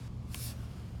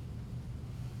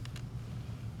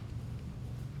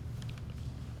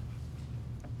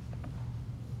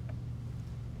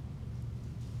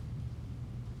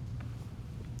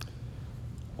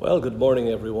Well, good morning,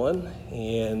 everyone,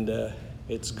 and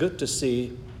it's good to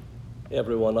see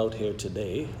everyone out here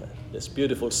today, this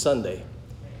beautiful Sunday,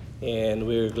 and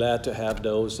we're glad to have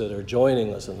those that are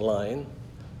joining us online.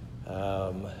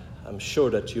 I'm sure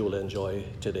that you'll enjoy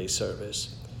today's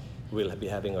service. We'll be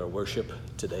having our worship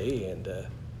today, and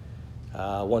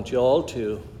I want you all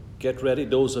to get ready.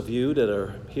 Those of you that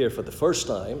are here for the first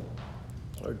time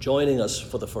or joining us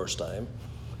for the first time,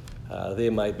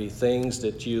 there might be things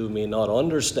that you may not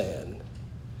understand,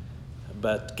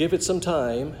 but give it some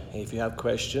time. If you have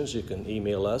questions, you can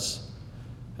email us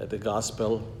at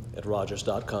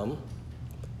thegospel@rogers.com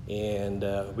and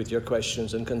with your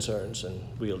questions and concerns, and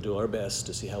we'll do our best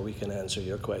to see how we can answer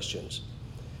your questions.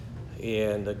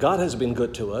 And God has been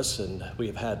good to us, and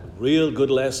we've had real good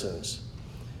lessons.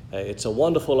 It's a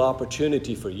wonderful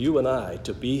opportunity for you and I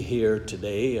to be here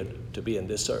today and to be in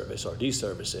this service or these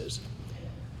services.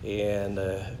 And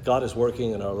God is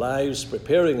working in our lives,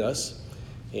 preparing us.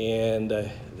 And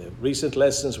the recent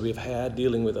lessons we've had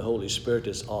dealing with the Holy Spirit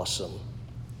is awesome.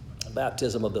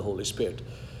 Baptism of the Holy Spirit.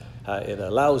 It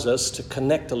allows us to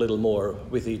connect a little more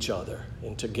with each other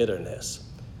in togetherness.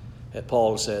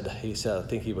 Paul said, I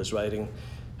think he was writing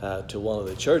to one of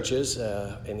the churches,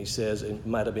 and he says, it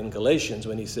might have been Galatians,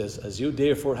 when he says, as you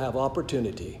therefore have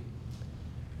opportunity,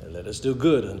 let us do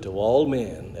good unto all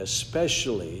men,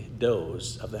 especially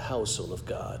those of the household of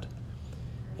God.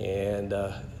 And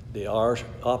there are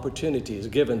opportunities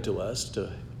given to us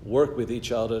to work with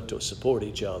each other, to support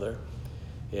each other.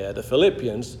 The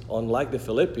Philippians, unlike the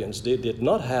Philippians, they did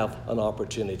not have an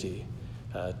opportunity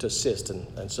to assist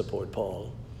and support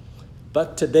Paul.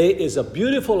 But today is a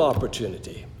beautiful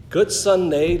opportunity. Good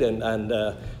Sunday,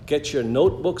 and get your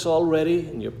notebooks all ready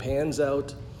and your pens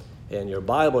out and your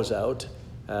Bibles out.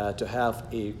 To have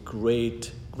a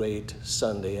great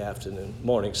Sunday afternoon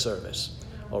morning service.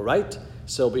 All right?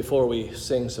 So before we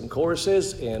sing some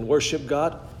choruses and worship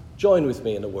God, join with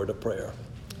me in a word of prayer.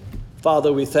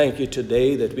 Father, we thank you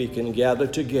today that we can gather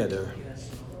together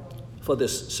for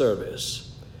this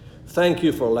service. Thank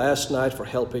you for last night, for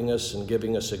helping us and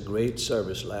giving us a great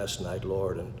service last night,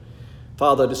 Lord. And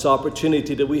Father, this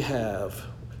opportunity that we have,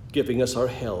 giving us our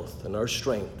health and our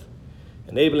strength,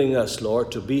 enabling us,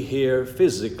 Lord, to be here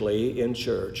physically in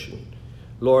church. And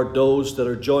Lord, those that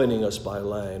are joining us by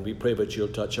line, we pray that you'll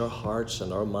touch our hearts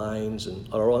and our minds and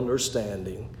our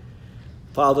understanding.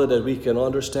 Father, that we can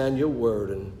understand your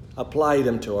word and apply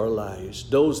them to our lives.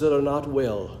 Those that are not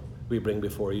well, we bring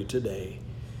before you today.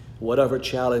 Whatever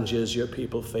challenges your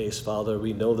people face, Father,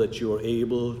 we know that you are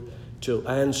able to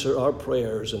answer our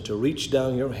prayers and to reach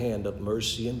down your hand of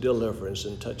mercy and deliverance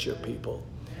and touch your people.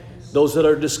 Those that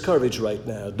are discouraged right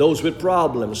now, those with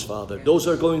problems, Father, those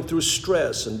that are going through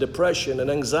stress and depression and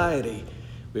anxiety,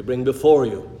 we bring before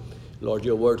you. Lord,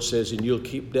 your word says, and you'll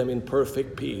keep them in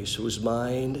perfect peace, whose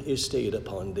mind is stayed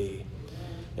upon thee.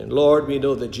 And Lord, we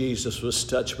know that Jesus was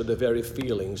touched with the very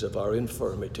feelings of our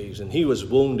infirmities, and he was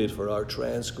wounded for our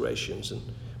transgressions and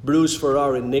bruised for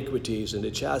our iniquities, and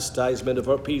the chastisement of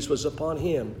our peace was upon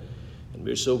him. And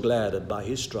we're so glad that by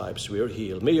his stripes we are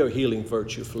healed. May your healing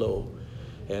virtue flow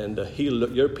and heal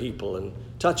your people, and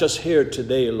touch us here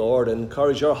today, Lord, and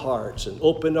encourage our hearts and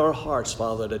open our hearts,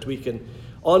 Father, that we can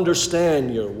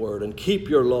understand your word and keep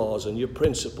your laws and your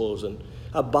principles and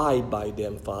abide by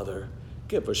them, Father.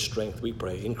 Give us strength, we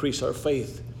pray. Increase our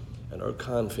faith and our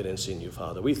confidence in you,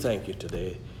 Father. We thank you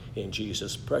today in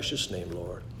Jesus' precious name,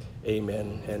 Lord.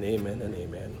 Amen and amen and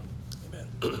amen. Amen.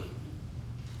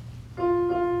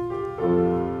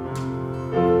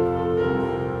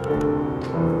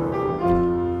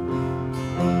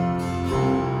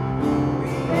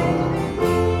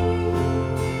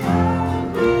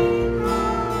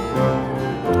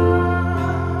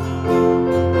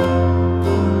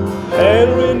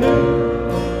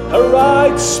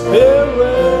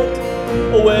 Spirit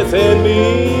within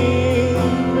me,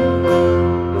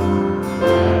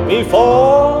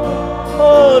 before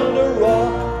on the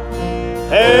rock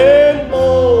and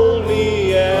mold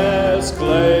me as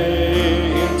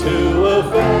clay into a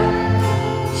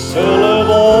vessel of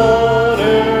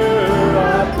honor,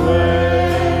 I pray.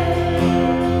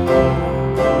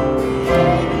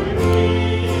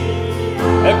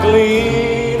 A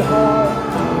clean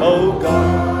heart, oh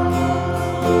God,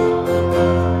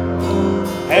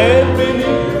 and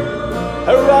renew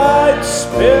a right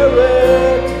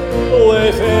spirit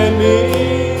within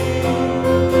me.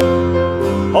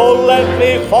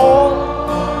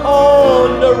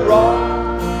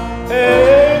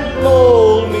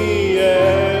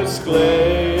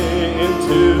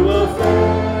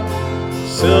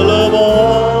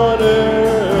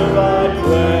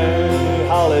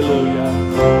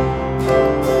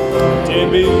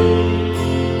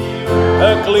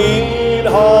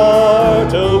 clean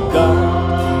heart, O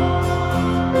God,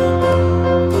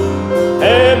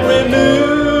 and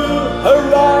renew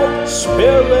a right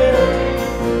spirit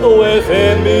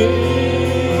within me.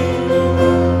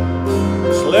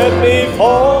 Just let me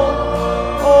fall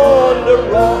on the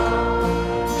rock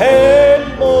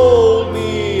and mold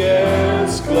me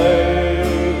as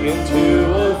clay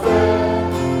into a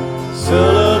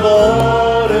vessel of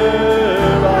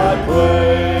honor, I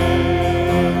pray.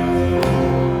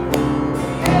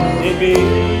 Give me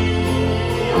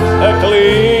a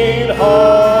clean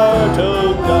heart,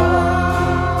 O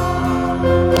God,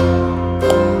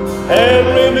 and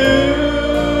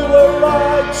renew a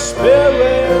right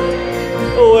spirit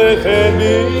within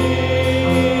me.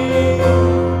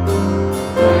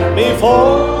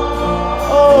 Fall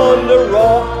on the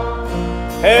rock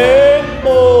and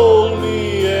mold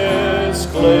me as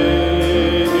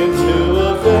clay into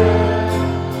a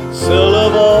vessel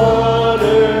of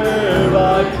honor,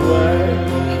 I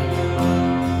pray.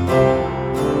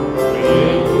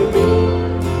 Create in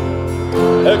me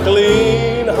a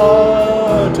clean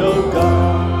heart, O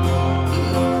God,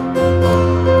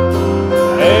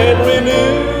 and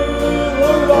renew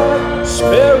a right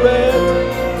spirit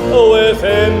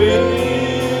within me.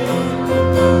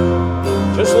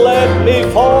 Just let me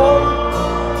fall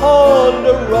on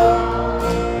the rock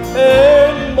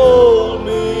and mold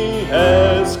me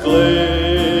as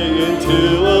clay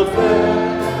into a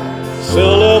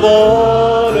vessel of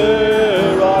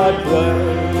honor, I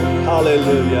pray.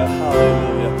 Hallelujah,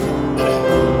 hallelujah.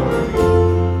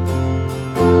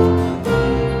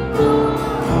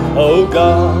 Oh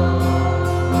God,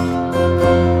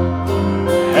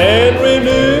 and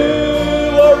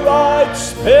renew a right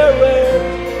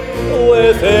spirit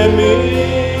within me.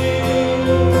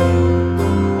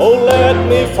 Oh, let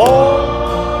me fall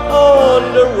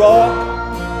on the rock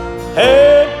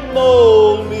and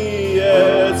mold me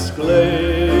as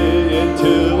clay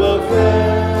into a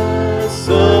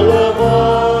vessel of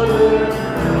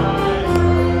honor.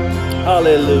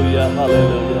 Hallelujah,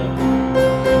 hallelujah.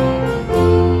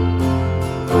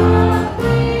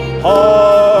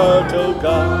 Heart, O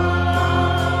God,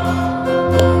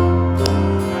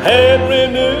 and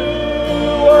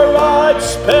renew a right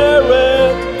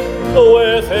spirit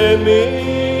within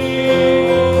me.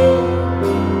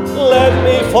 Let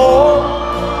me fall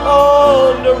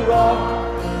on the rock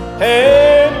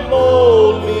and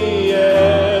mold me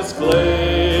as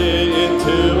clay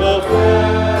into a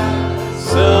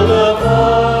vessel of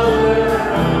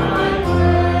honor.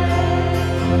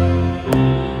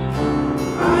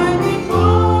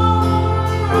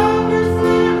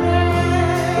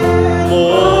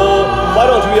 Why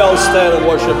don't we all stand and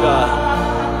worship God?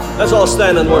 Let's all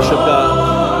stand and worship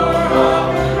God.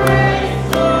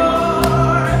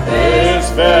 This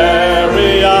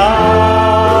very hour,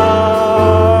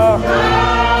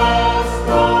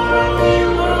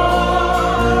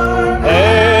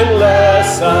 and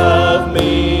less of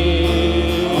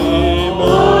me,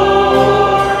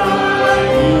 more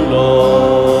of you,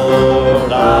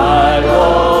 Lord. I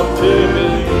long to be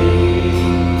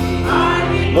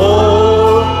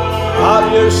more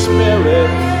of your Spirit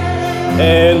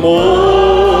and more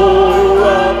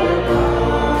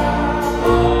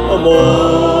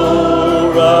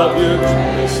of your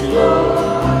goodness,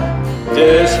 Lord.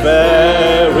 This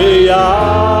very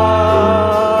hour,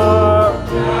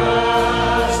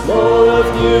 more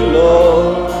of you,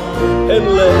 Lord, and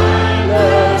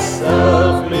less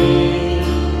of me.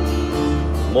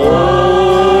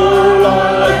 More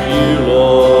like you,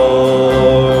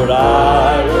 Lord,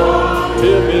 I want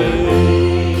to be.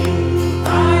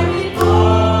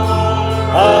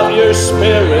 Of your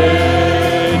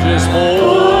Spirit, just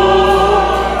more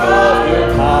of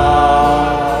your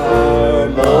power,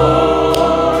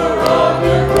 more of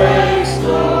your grace,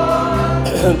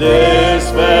 Lord.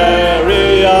 This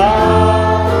very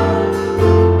hour,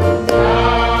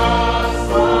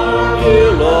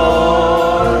 you,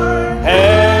 Lord,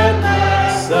 and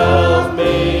less of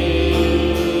me.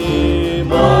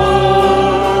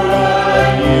 More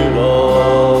of you,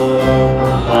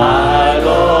 Lord, I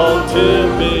long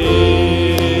to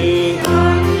be.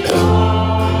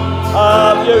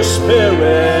 Of your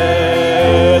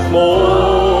Spirit,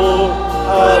 more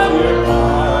of your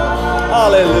power.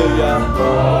 Hallelujah.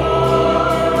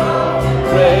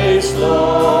 Grace,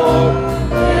 Lord,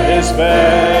 this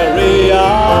very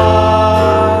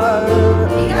hour.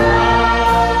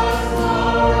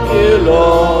 You,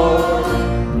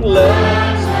 Lord,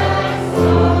 let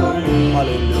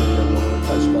hallelujah, Lord,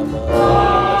 touch my mind.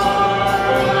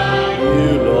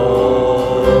 You,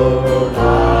 Lord,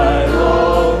 I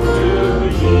long to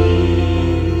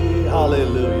be.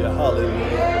 Hallelujah,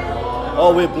 hallelujah.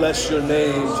 Oh, we bless your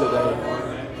name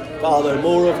today. Father,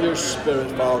 more of your Spirit,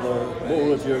 Father,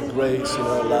 more of your grace in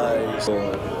our lives,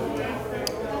 Lord.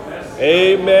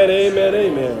 Amen, amen,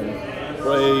 amen.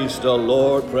 Praise the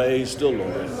Lord, praise the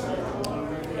Lord.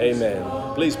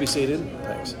 Amen. Please be seated.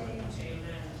 Thanks.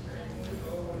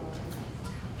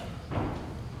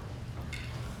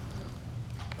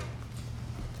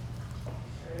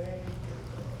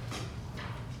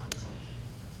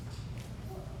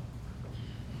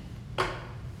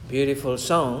 Beautiful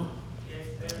song,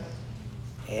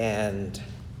 and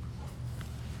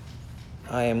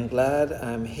I am glad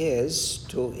I'm his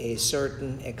to a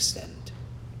certain extent.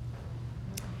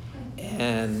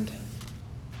 And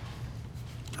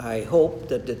I hope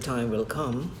that the time will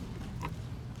come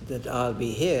that I'll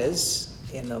be his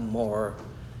in a more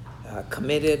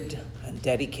committed and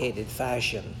dedicated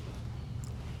fashion.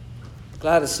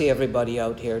 Glad to see everybody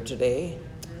out here today.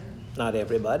 Not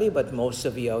everybody, but most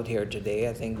of you out here today.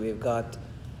 I think we've got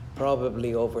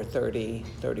probably over 30,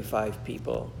 35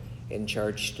 people in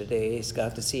church today. It's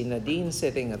got to see Nadine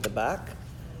sitting at the back.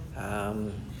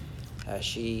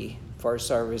 She, first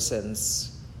service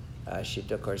since she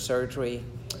took her surgery.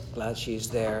 Glad she's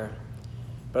there.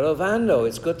 But Ovando,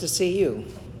 it's good to see you.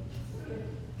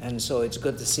 And so it's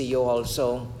good to see you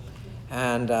also.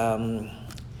 And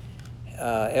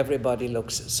everybody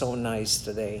looks so nice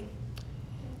today.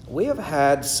 We have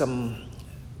had some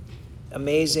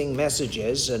amazing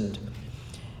messages, and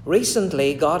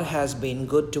recently God has been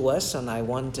good to us, and I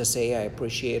want to say I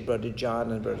appreciate Brother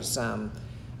John and Brother Sam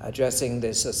addressing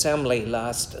this assembly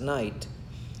last night.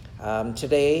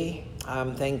 Today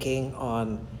I'm thinking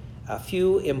on a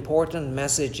few important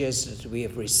messages that we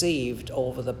have received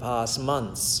over the past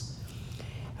months.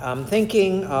 I'm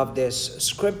thinking of this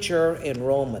scripture in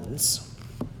Romans,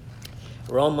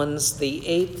 the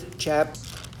 8th chapter.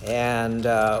 And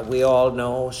we all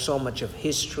know so much of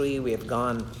history. We have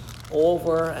gone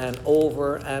over and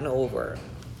over and over.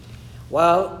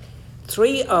 Well,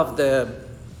 three of the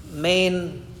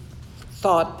main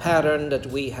thought pattern that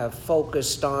we have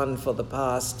focused on for the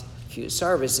past few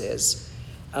services,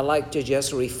 I'd like to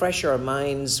just refresh our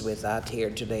minds with that here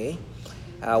today.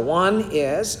 One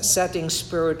is setting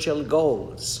spiritual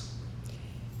goals.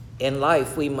 In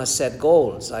life, we must set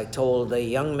goals. I told the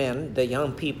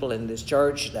young people in this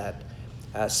church that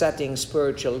setting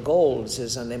spiritual goals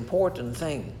is an important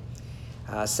thing.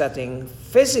 Setting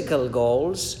physical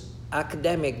goals,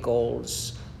 academic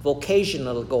goals,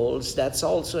 vocational goals, that's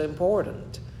also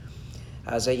important.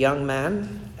 As a young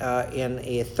man in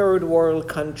a third world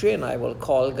country, and I will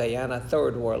call Guyana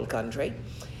third world country,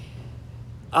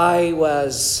 I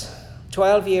was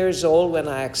 12 years old when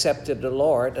I accepted the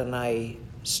Lord, and I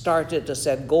started to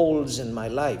set goals in my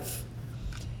life.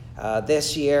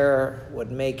 This year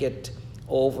would make it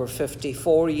over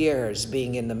 54 years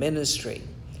being in the ministry.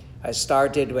 I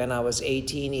started when I was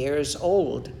 18 years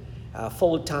old,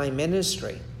 full-time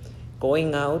ministry,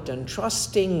 going out and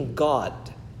trusting God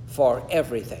for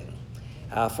everything,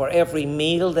 for every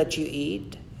meal that you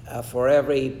eat, for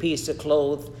every piece of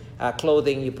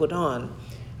clothing you put on.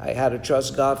 I had to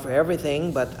trust God for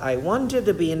everything, but I wanted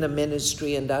to be in the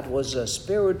ministry, and that was a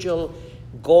spiritual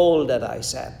goal that I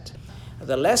set.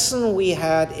 The lesson we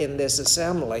had in this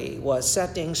assembly was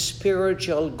setting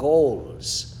spiritual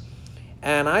goals.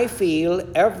 And I feel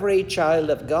every child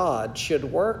of God should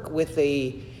work with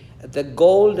the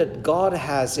goal that God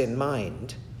has in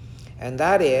mind. And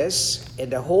that is,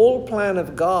 the whole plan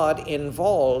of God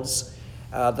involves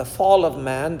the fall of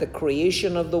man, the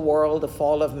creation of the world, the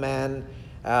fall of man,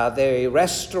 the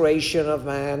restoration of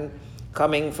man,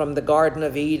 coming from the Garden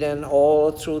of Eden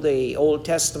all through the Old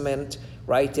Testament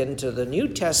right into the New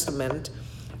Testament.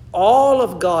 All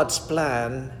of God's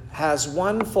plan has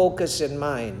one focus in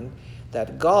mind,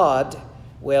 that God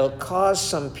will cause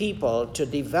some people to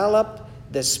develop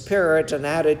the spirit and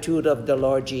attitude of the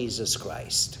Lord Jesus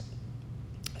Christ.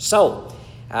 So,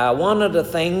 one of the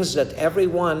things that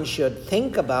everyone should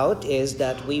think about is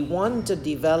that we want to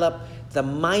develop the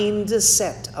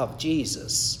mindset of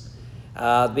Jesus.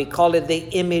 We call it the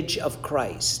image of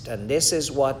Christ, and this is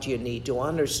what you need to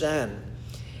understand.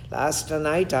 Last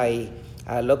night I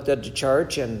looked at the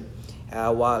church, and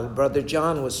while Brother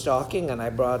John was talking, and I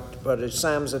brought Brother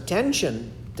Sam's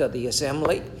attention to the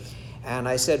assembly, and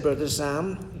I said, Brother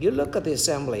Sam, you look at the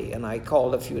assembly, and I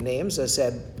called a few names. I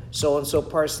said, so-and-so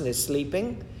person is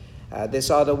sleeping, this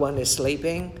other one is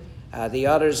sleeping, the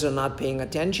others are not paying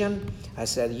attention. I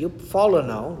said, you follow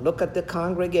now, look at the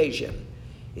congregation.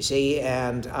 You see,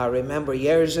 and I remember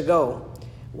years ago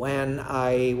when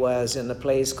I was in a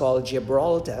place called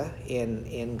Gibraltar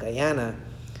in Guyana,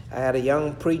 I had a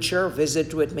young preacher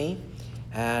visit with me,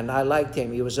 And I liked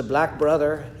him. He was a black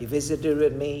brother. He visited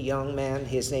with me, young man.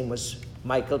 His name was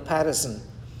Michael Patterson.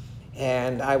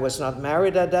 And I was not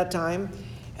married at that time.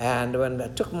 And when I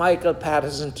took Michael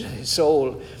Patterson to his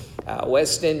old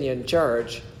West Indian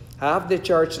church, half the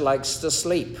church likes to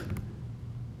sleep.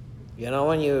 You know,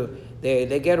 when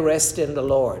they get rest in the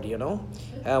Lord, you know.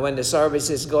 When the service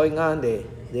is going on,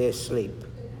 they sleep.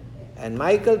 And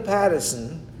Michael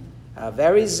Patterson,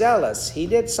 very zealous, he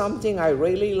did something I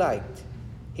really liked.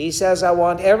 He says, I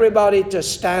want everybody to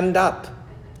stand up.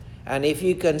 And if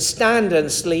you can stand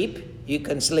and sleep, you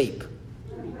can sleep.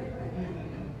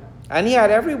 And he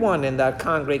had everyone in that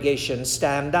congregation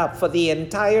stand up for the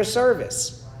entire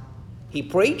service. He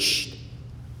preached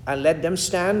and let them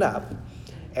stand up.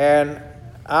 And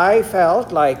I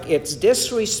felt like it's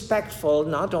disrespectful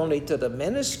not only to the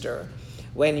minister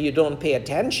when you don't pay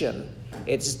attention,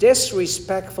 it's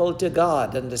disrespectful to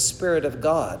God and the Spirit of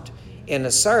God in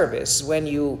a service when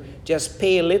you just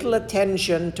pay a little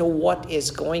attention to what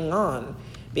is going on,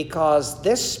 because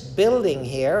this building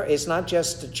here is not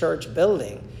just a church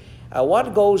building.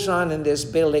 What goes on in this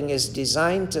building is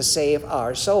designed to save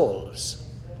our souls.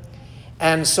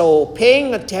 And so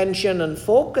paying attention and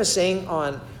focusing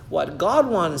on what God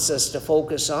wants us to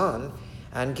focus on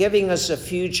and giving us a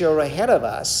future ahead of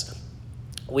us,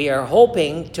 we are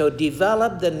hoping to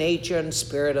develop the nature and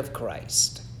spirit of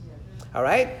Christ. All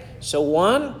right? So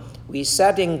 1, we're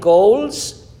setting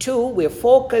goals. 2, we're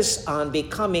focused on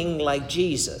becoming like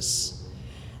Jesus.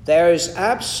 There is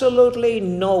absolutely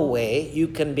no way you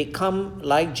can become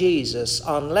like Jesus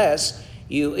unless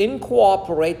you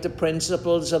incorporate the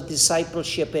principles of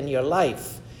discipleship in your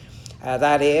life.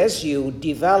 That is, you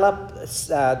develop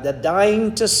the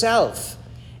dying to self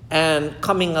and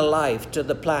coming alive to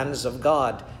the plans of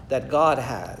God that God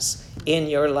has in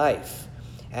your life.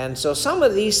 And so some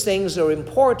of these things are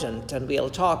important, and we'll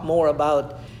talk more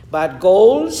about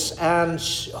goals and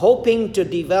hoping to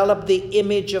develop the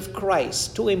image of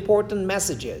Christ. 2 important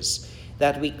messages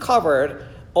that we covered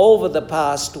over the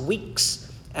past weeks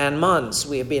and months.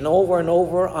 We have been over and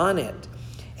over on it.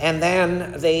 And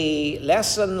then the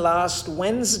lesson last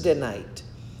Wednesday night,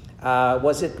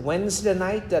 was it Wednesday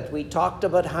night that we talked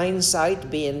about hindsight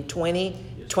being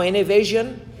 20/20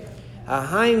 vision?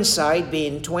 Hindsight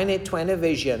being 20/20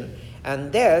 vision.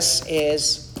 And this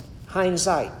is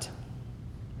hindsight.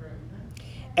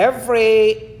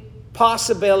 Every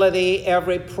possibility,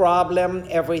 every problem,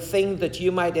 everything that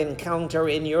you might encounter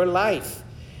in your life,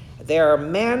 there are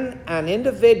men and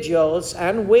individuals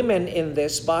and women in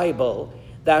this Bible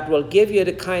that will give you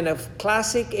the kind of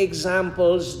classic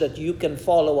examples that you can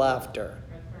follow after.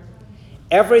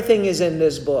 Everything is in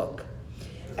this book.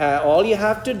 All you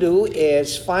have to do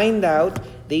is find out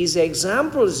these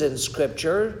examples in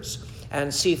scriptures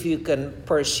and see if you can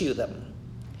pursue them.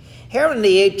 Here in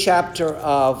the 8th chapter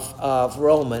of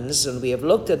Romans, and we have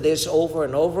looked at this over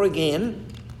and over again,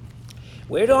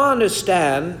 we're to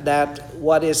understand that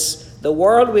what is the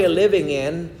world we're living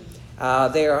in,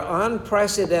 there are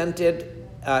unprecedented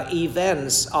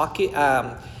events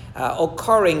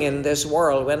occurring in this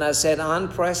world. When I said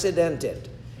unprecedented,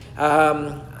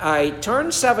 I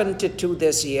turned 72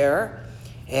 this year,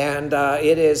 and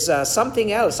it is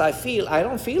something else. I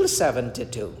don't feel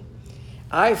 72.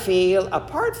 I feel,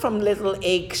 apart from little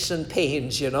aches and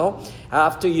pains,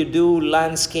 after you do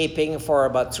landscaping for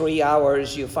about 3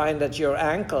 hours, you find that your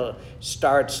ankle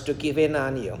starts to give in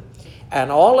on you.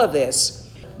 And all of this,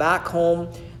 back home,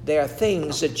 there are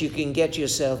things that you can get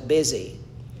yourself busy.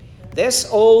 This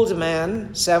old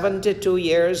man, 72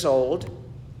 years old,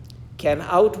 can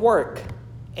outwork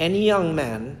any young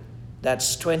man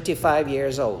that's 25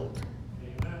 years old.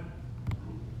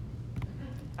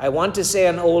 I want to say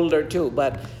an older too,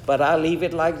 but I'll leave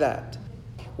it like that.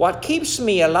 What keeps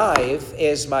me alive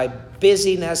is my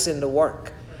busyness in the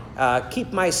work.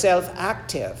 Keep myself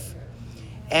active.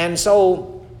 And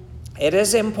so it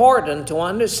is important to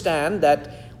understand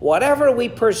that whatever we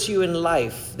pursue in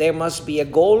life, there must be a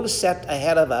goal set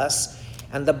ahead of us.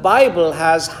 And the Bible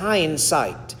has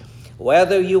hindsight.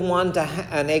 Whether you want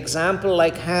an example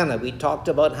like Hannah, we talked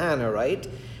about Hannah, right?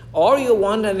 Or you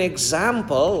want an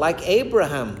example like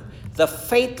Abraham, the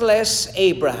faithless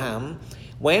Abraham,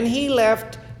 when he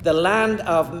left the land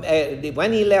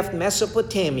when he left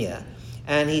Mesopotamia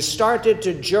and he started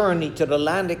to journey to the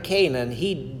land of Canaan,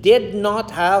 he did not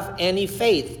have any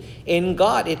faith in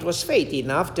God. It was faith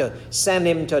enough to send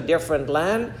him to a different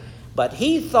land, but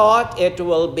he thought it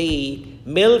will be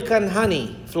milk and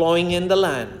honey flowing in the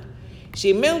land.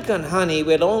 See, milk and honey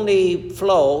will only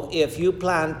flow if you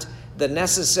plant the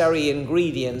necessary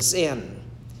ingredients in.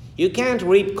 You can't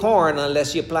reap corn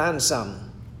unless you plant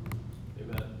some.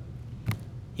 Amen.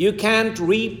 You can't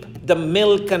reap the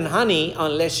milk and honey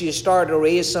unless you start to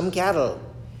raise some cattle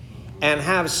and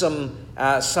have some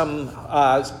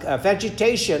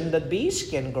vegetation that bees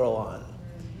can grow on.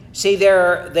 See,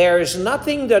 there's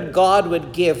nothing that God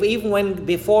would give, even when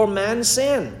before man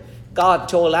sinned. God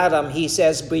told Adam, he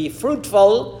says, be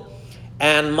fruitful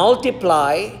and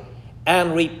multiply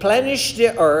and replenish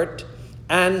the earth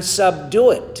and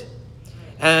subdue it.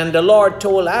 And the Lord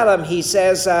told Adam, he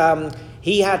says,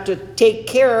 he had to take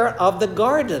care of the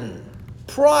garden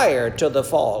prior to the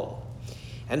fall.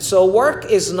 And so work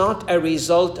is not a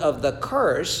result of the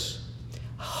curse.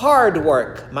 Hard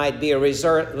work might be a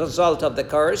result of the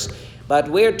curse, but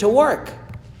we're to work.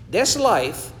 This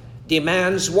life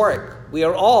demands work. We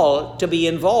are all to be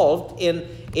involved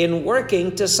in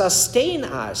working to sustain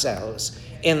ourselves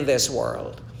in this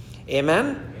world.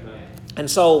 Amen? Amen.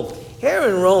 And so here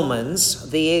in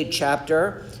Romans, the 8th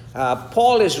chapter,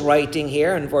 Paul is writing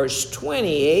here in verse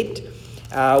 28.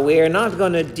 We are not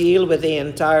going to deal with the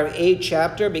entire 8th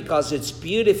chapter because it's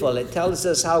beautiful. It tells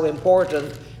us how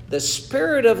important the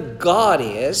Spirit of God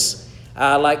is.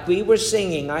 Like we were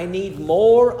singing, I need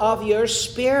more of your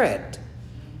Spirit.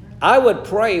 I would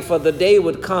pray for the day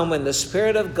would come when the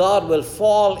Spirit of God will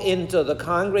fall into the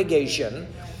congregation.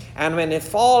 And when it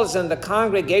falls in the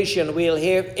congregation, we'll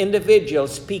hear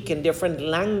individuals speak in different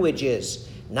languages,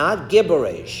 not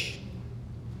gibberish.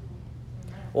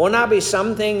 Won't that be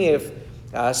something if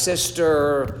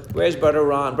Sister, where's Brother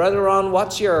Ron? Brother Ron,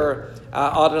 what's your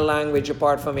other language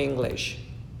apart from English?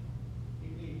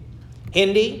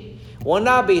 Hindi? Won't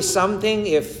that be something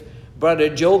if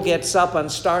Brother Joe gets up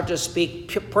and starts to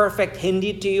speak perfect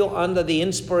Hindi to you under the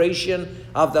inspiration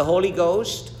of the Holy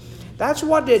Ghost? That's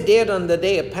what they did on the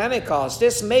day of Pentecost.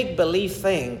 This make-believe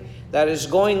thing that is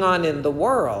going on in the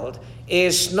world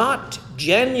is not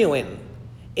genuine.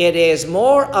 It is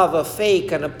more of a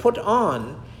fake and a put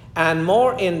on, and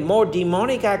more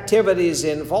demonic activities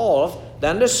involved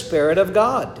than the Spirit of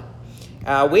God.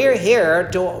 We're here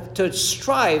to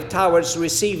strive towards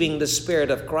receiving the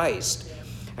Spirit of Christ.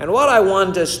 And what I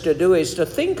want us to do is to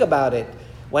think about it.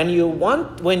 When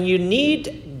you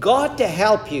need God to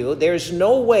help you, there's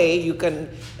no way you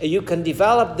can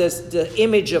develop the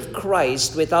image of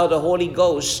Christ without the Holy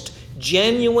Ghost,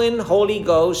 genuine Holy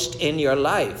Ghost in your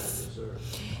life.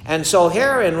 And so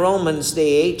here in Romans, the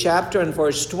 8th chapter and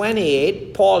verse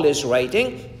 28, Paul is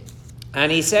writing,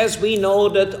 and he says, we know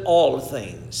that all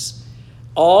things,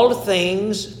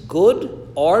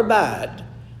 good or bad,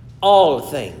 all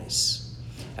things.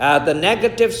 The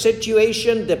negative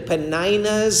situation, the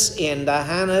Peninnahs in the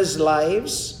Hannah's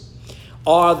lives,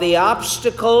 or the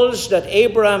obstacles that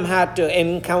Abraham had to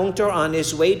encounter on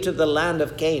his way to the land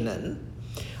of Canaan,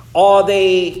 or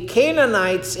the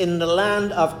Canaanites in the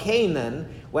land of Canaan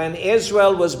when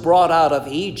Israel was brought out of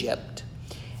Egypt.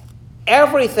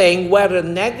 Everything, whether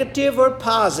negative or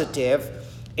positive,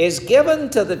 is given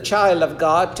to the child of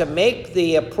God to make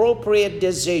the appropriate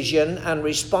decision and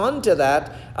respond to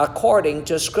that according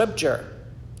to Scripture.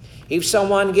 If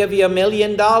someone give you $1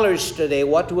 million today,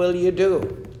 what will you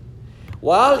do?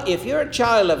 Well, if you're a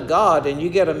child of God and you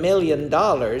get $1 million,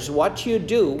 what you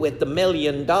do with the $1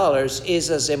 million is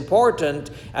as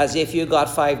important as if you got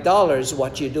 $5.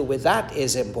 What you do with that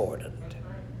is important.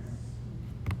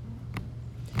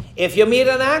 If you meet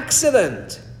an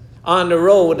accident on the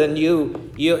road and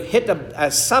you hit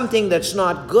something that's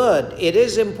not good, it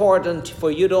is important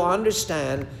for you to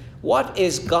understand, what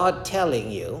is God telling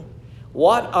you?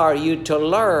 What are you to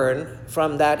learn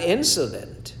from that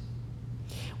incident?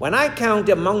 When I count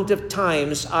the amount of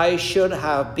times I should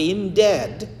have been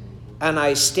dead and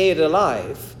I stayed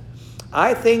alive,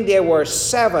 I think there were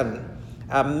 7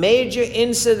 major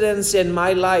incidents in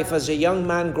my life as a young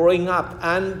man growing up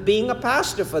and being a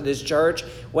pastor for this church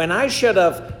when I should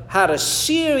have had a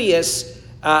serious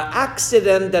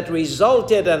accident that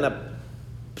resulted in a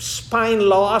spine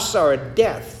loss or a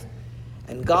death.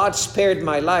 And God spared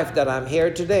my life that I'm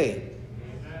here today,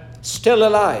 still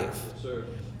alive.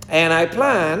 And I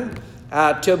plan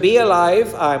to be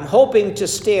alive. I'm hoping to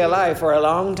stay alive for a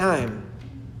long time.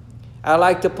 I'd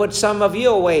like to put some of you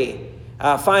away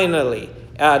finally.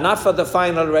 Not for the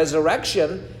final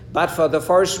resurrection, but for the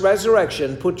first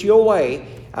resurrection. Put you away.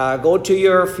 Go to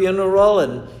your funeral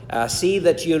and see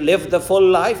that you live the full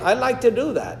life. I'd like to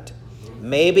do that.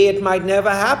 Maybe it might never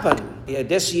happen.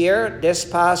 This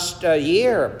past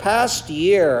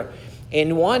year,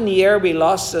 in 1 year we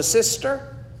lost a sister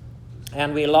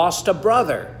and we lost a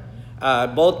brother.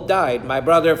 Both died. My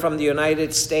brother from the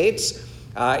United States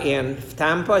in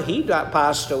Tampa, he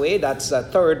passed away. That's the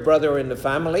 3rd brother in the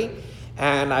family.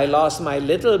 And I lost my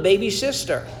little baby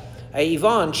sister,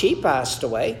 Yvonne. She passed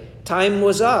away. Time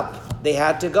was up. They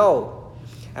had to go.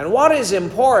 And what is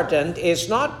important is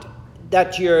not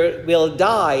that you will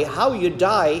die. How you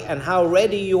die and how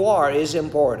ready you are is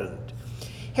important.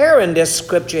 Here in this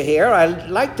scripture here, I'd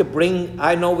like to bring,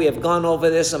 I know we have gone over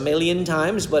this a million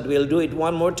times, but we'll do it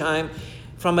one more time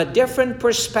from a different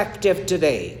perspective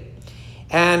today.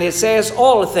 And it says,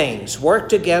 all things work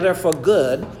together for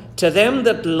good to them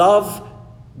that love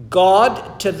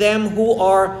God, to them who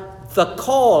are the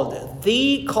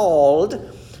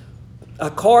called,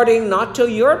 according not to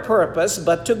your purpose,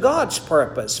 but to God's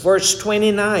purpose. Verse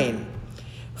 29,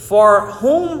 for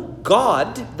whom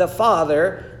God the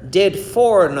Father did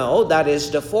foreknow, that is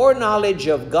the foreknowledge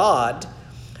of God,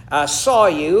 saw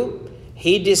you.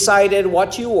 He decided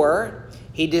what you were.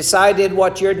 He decided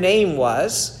what your name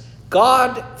was.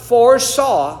 God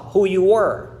foresaw who you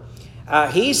were.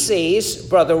 He sees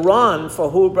Brother Ron for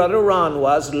who Brother Ron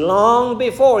was long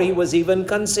before he was even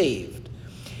conceived.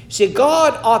 See,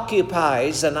 God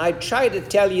occupies, and I try to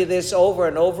tell you this over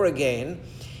and over again,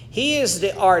 He is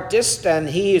the artist and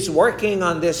He is working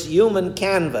on this human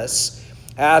canvas,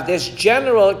 this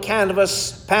general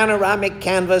canvas, panoramic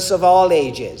canvas of all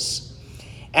ages.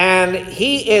 And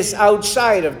He is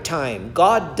outside of time.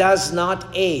 God does not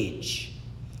age.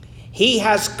 He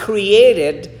has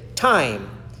created time.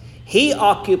 He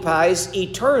occupies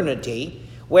eternity,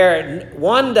 where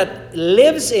one that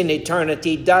lives in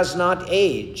eternity does not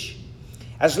age.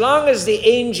 As long as the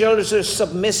angels are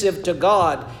submissive to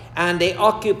God and they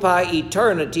occupy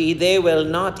eternity, they will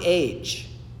not age.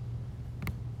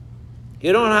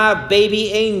 You don't have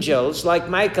baby angels like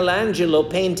Michelangelo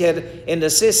painted in the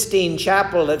Sistine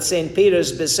Chapel at St.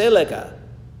 Peter's Basilica.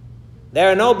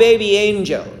 There are no baby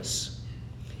angels.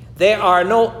 There are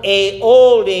no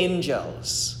old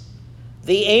angels.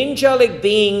 The angelic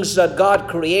beings that God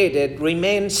created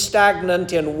remain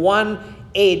stagnant in one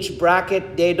age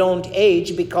bracket. They don't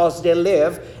age because they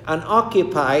live and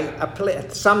occupy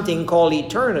something called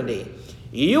eternity.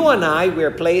 You and I,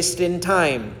 we're placed in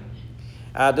time.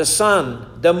 The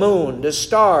sun, the moon, the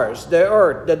stars, the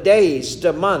earth, the days,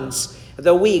 the months,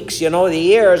 the weeks, the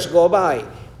years go by.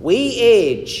 We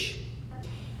age.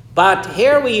 But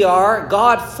here we are.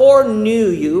 God foreknew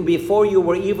you before you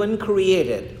were even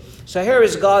created. So here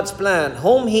is God's plan.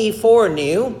 Whom He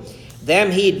foreknew,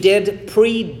 them He did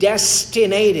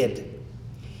predestinated.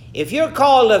 If you're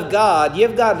called of God,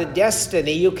 you've got a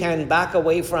destiny you can back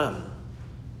away from.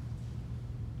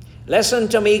 Listen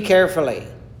to me carefully.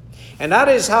 And that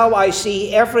is how I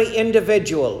see every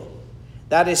individual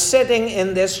that is sitting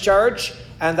in this church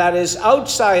and that is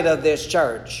outside of this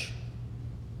church.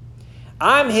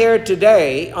 I'm here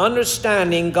today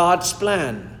understanding God's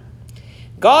plan.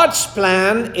 God's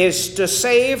plan is to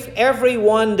save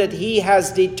everyone that He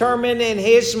has determined in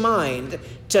His mind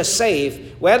to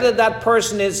save. Whether that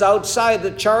person is outside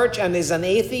the church and is an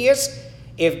atheist,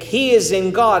 if he is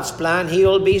in God's plan, he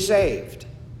will be saved.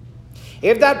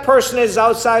 If that person is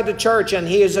outside the church and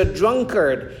he is a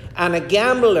drunkard and a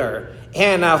gambler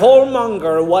and a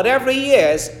whoremonger, whatever he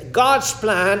is, God's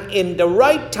plan in the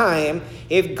right time,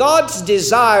 if God's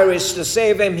desire is to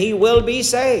save him, he will be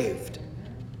saved.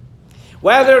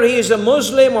 Whether he's a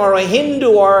Muslim or a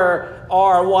Hindu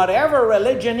or whatever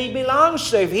religion he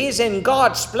belongs to, if he's in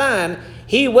God's plan,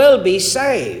 he will be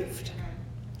saved.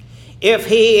 If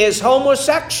he is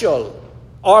homosexual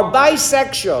or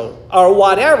bisexual or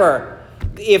whatever,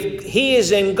 if he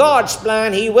is in God's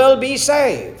plan, he will be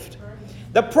saved.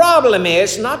 The problem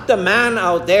is not the man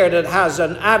out there that has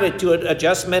an attitude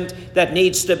adjustment that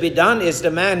needs to be done, is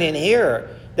the man in here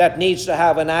that needs to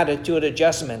have an attitude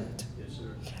adjustment.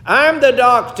 I'm the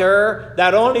doctor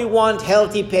that only wants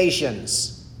healthy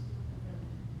patients.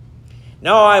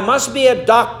 No, I must be a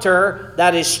doctor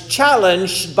that is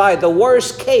challenged by the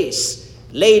worst case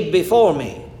laid before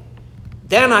me.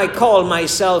 Then I call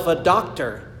myself a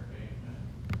doctor.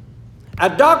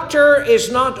 A doctor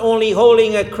is not only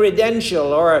holding a credential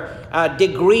or a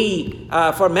degree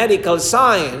for medical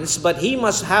science, but he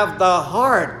must have the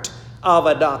heart of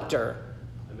a doctor.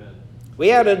 We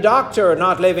had a doctor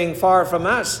not living far from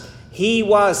us. He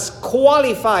was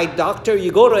qualified doctor.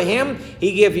 You go to him,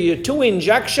 he gives you 2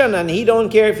 injections, and he don't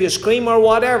care if you scream or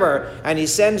whatever, and he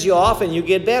sends you off and you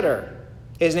get better.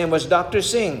 His name was Dr.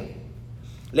 Singh,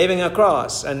 living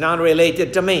across and not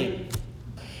related to me.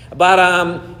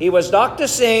 But he was Dr.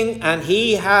 Singh, and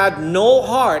he had no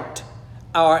heart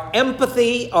or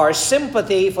empathy or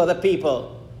sympathy for the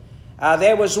people.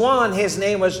 There was one, his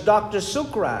name was Dr.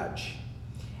 Sukraj.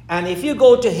 And if you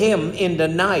go to him in the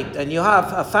night and you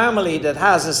have a family that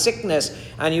has a sickness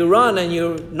and you run and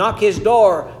you knock his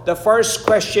door, the first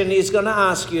question he's going to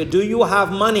ask you, do you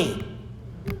have money?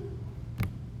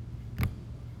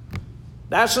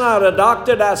 That's not a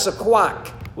doctor, that's a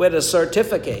quack with a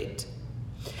certificate.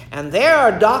 And there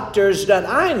are doctors that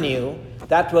I knew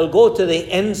that will go to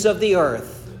the ends of the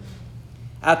earth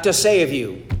to save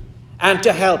you and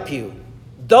to help you.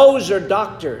 Those are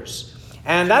doctors.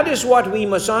 And that is what we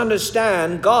must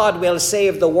understand. God will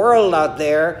save the world out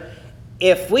there.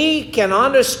 If we can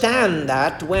understand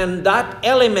that, when that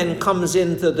element comes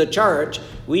into the church,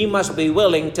 we must be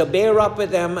willing to bear up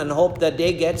with them and hope that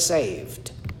they get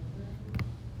saved.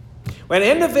 When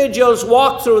individuals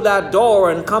walk through that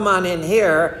door and come on in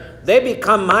here, they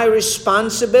become my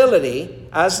responsibility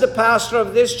as the pastor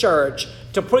of this church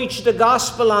to preach the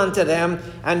gospel unto them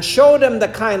and show them the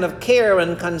kind of care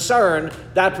and concern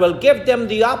that will give them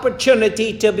the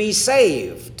opportunity to be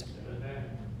saved.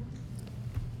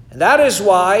 And that is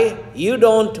why you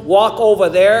don't walk over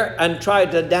there and try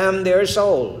to damn their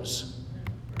souls.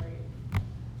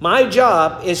 My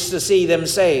job is to see them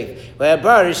saved. Well,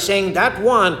 brother, saying that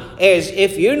one is,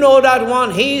 if you know that one,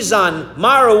 he's on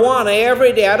marijuana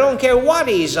every day. I don't care what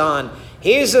he's on.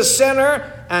 He's a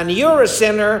sinner and you're a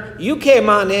sinner. You came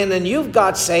on in and you've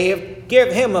got saved.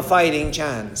 Give him a fighting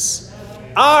chance.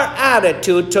 Our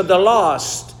attitude to the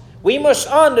lost. We must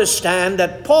understand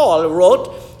that Paul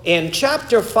wrote in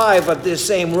chapter 5 of this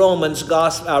same the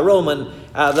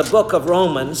book of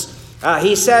Romans.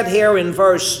 He said here in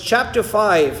chapter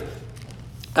 5,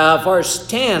 verse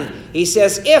 10, he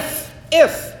says, if,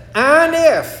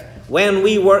 when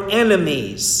we were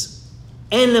enemies,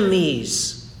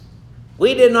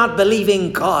 we did not believe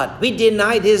in God, we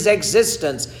denied his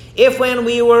existence. If when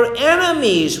we were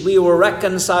enemies, we were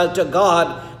reconciled to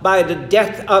God by the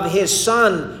death of his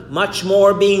Son, much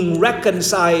more being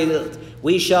reconciled,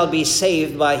 we shall be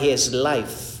saved by his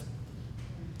life.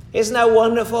 Isn't that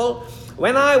wonderful?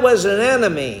 When I was an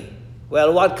enemy,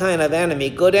 well, what kind of enemy?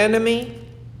 Good enemy?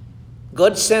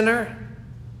 Good sinner?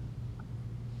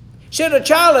 See, the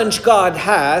challenge God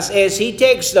has is he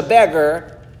takes the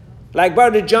beggar, like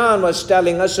Brother John was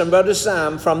telling us and Brother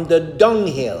Sam, from the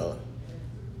dunghill.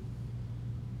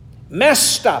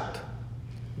 Messed up,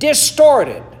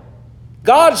 distorted.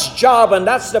 God's job, and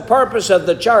that's the purpose of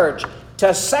the church,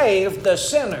 to save the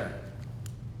sinner.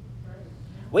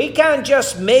 We can't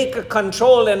just make a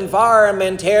controlled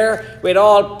environment here with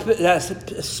all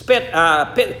spit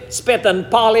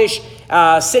and polish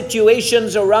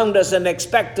situations around us and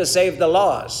expect to save the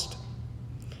lost.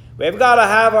 We've got to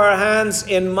have our hands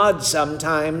in mud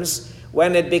sometimes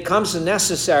when it becomes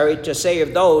necessary to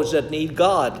save those that need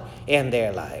God in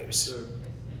their lives.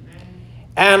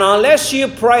 And unless you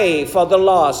pray for the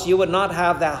lost, you would not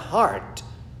have the heart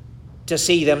to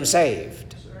see them saved.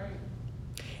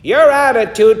 Your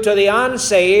attitude to the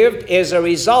unsaved is a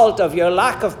result of your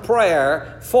lack of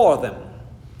prayer for them.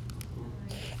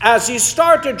 As you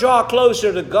start to draw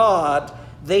closer to God,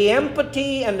 the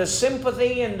empathy and the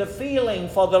sympathy and the feeling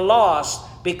for the lost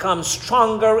becomes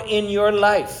stronger in your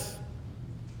life.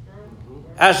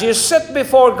 As you sit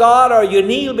before God or you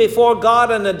kneel before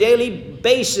God on a daily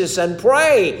basis and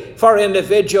pray for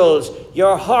individuals,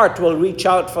 your heart will reach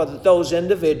out for those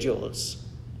individuals.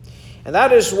 And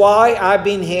that is why I've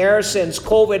been here since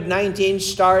COVID-19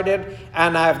 started,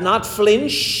 and I have not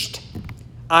flinched.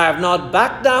 I have not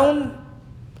backed down.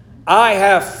 I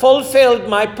have fulfilled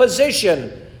my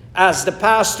position as the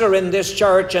pastor in this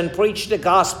church and preached the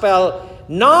gospel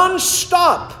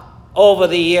non-stop over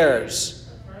the years.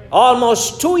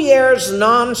 Almost 2 years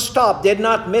non-stop, did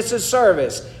not miss a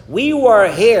service. We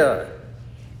were here.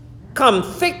 Come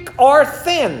thick or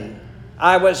thin,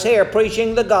 I was here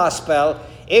preaching the gospel.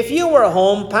 If you were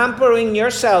home pampering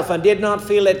yourself and did not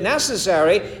feel it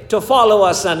necessary to follow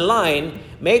us online,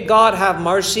 may God have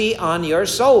mercy on your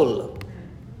soul.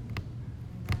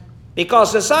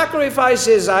 Because the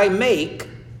sacrifices I make,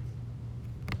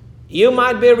 you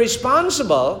might be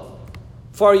responsible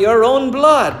for your own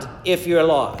blood if you're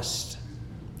lost.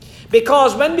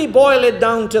 Because when we boil it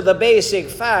down to the basic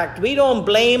fact, we don't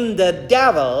blame the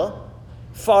devil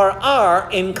for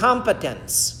our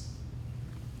incompetence.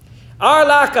 Our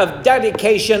lack of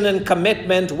dedication and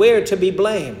commitment, we're to be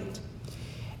blamed.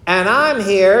 And I'm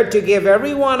here to give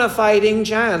everyone a fighting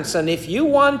chance. And if you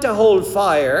want to hold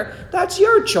fire, that's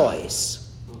your choice.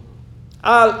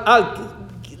 I'll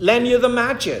lend you the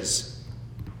matches.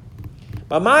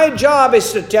 But my job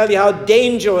is to tell you how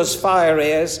dangerous fire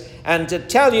is and to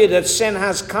tell you that sin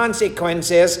has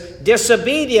consequences,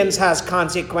 disobedience has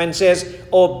consequences,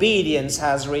 obedience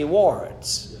has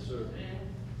rewards. Yes, sir.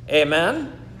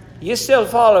 Amen? You still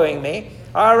following me?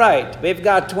 All right, we've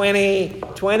got 20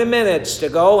 minutes to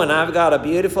go, and I've got a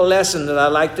beautiful lesson that I'd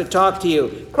like to talk to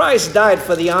you. Christ died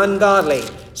for the ungodly.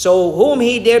 So whom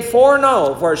he did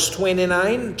foreknow, verse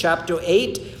 29, chapter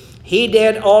 8, he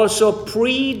did also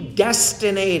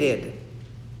predestinated.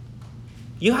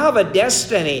 You have a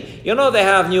destiny. You know they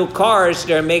have new cars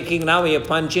they're making now. You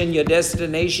punch in your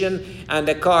destination and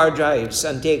the car drives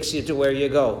and takes you to where you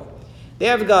go. They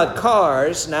have got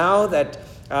cars now that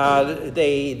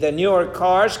the newer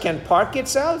cars can park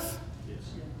itself.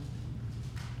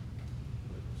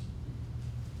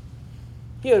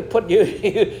 You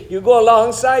go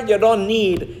alongside, you don't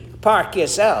need park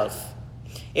yourself.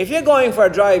 If you're going for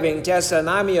a driving test and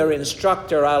I'm your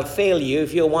instructor, I'll fail you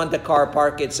if you want the car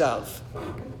park itself.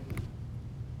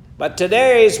 But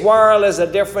today's world is a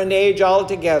different age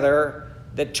altogether.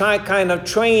 The kind of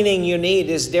training you need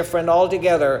is different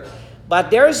altogether.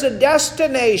 But there's a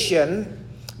destination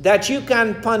that you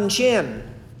can punch in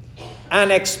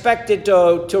and expect it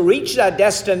to reach that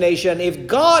destination. If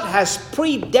God has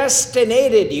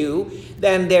predestinated you,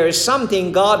 then there is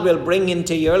something God will bring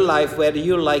into your life whether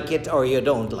you like it or you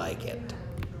don't like it.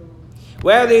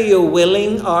 Whether you're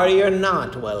willing or you're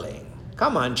not willing.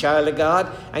 Come on, child of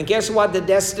God. And guess what? The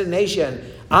destination.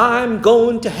 I'm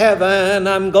going to heaven.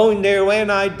 I'm going there when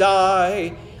I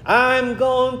die. I'm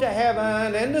going to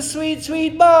heaven and the sweet,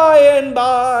 sweet by and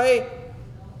by.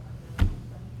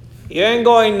 You ain't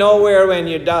going nowhere when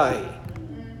you die.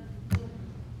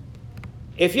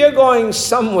 If you're going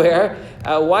somewhere,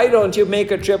 why don't you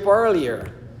make a trip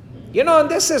earlier? You know,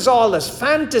 this is all the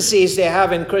fantasies they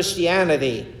have in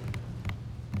Christianity.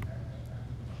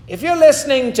 If you're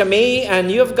listening to me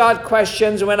and you've got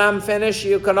questions when I'm finished,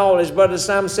 you can always, Brother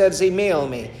Sam says, email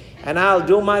me. And I'll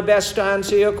do my best to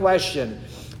answer your question.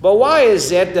 But why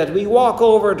is it that we walk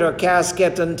over to a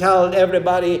casket and tell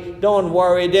everybody, don't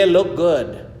worry, they look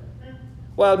good?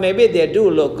 Well, maybe they do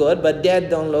look good, but dead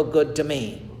don't look good to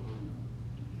me.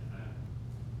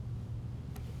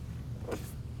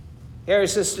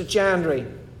 Here's Sister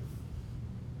Chandri.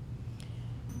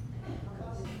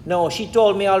 No, she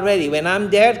told me already, when I'm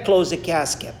dead, close the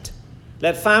casket.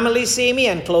 Let family see me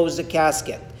and close the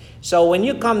casket. So when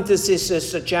you come to see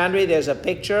Sister Chandri, there's a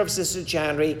picture of Sister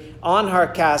Chandri on her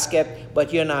casket,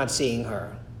 but you're not seeing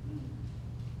her.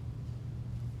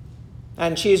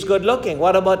 And she's good looking.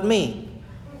 What about me?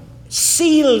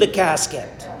 Seal the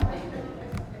casket.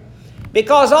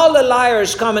 Because all the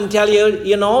liars come and tell you,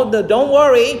 don't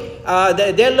worry,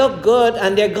 they look good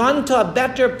and they're gone to a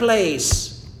better place.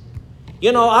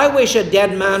 I wish a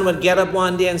dead man would get up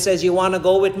one day and says, you want to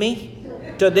go with me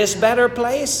to this better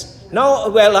place? No,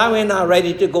 well, I'm not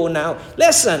ready to go now.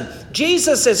 Listen,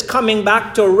 Jesus is coming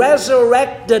back to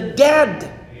resurrect the dead.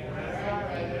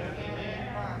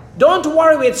 Don't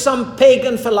worry with some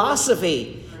pagan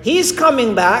philosophy. He's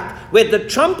coming back with the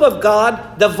trump of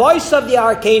God, the voice of the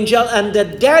archangel, and the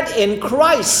dead in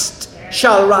Christ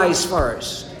shall rise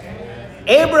first.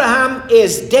 Abraham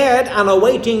is dead and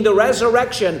awaiting the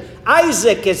resurrection.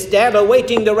 Isaac is dead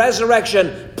awaiting the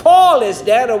resurrection. Paul is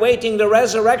dead awaiting the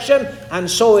resurrection. And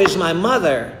so is my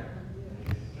mother.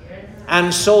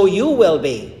 And so you will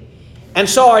be. And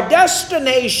so our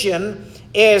destination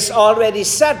is already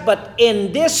set. But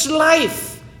in this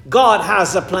life, God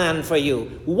has a plan for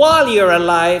you. While you're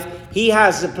alive, He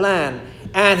has a plan.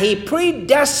 And He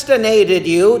predestinated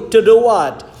you to do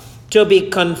what? To be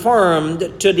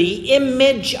conformed to the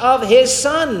image of His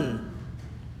Son,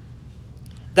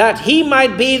 that He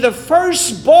might be the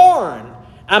firstborn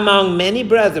among many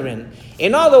brethren.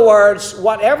 In other words,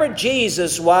 whatever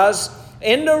Jesus was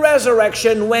in the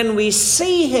resurrection, when we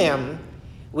see Him,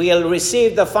 we'll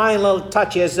receive the final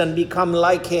touches and become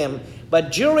like Him.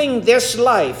 But during this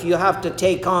life, you have to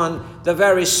take on the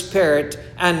very spirit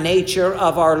and nature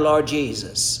of our Lord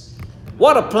Jesus.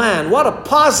 What a plan! What a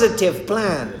positive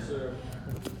plan!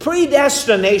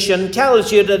 Predestination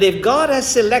tells you that if God has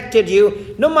selected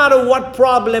you, no matter what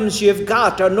problems you've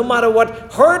got or no matter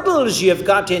what hurdles you've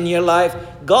got in your life,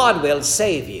 God will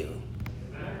save you.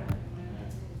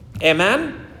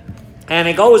 Amen? And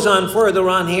it goes on further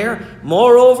on here.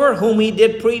 Moreover, whom He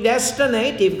did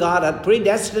predestinate, if God had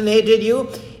predestinated you,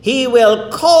 He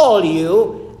will call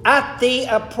you at the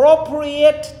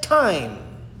appropriate time.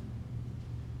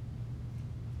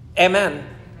 Amen.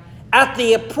 At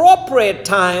the appropriate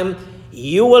time,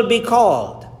 you will be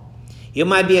called. You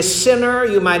might be a sinner,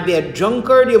 you might be a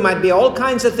drunkard, you might be all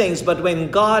kinds of things, but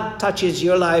when God touches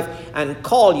your life and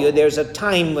call you, there's a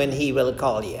time when He will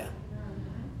call you.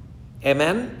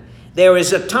 Amen? There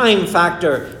is a time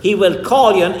factor. He will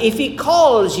call you, and if He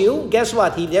calls you, guess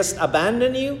what? He just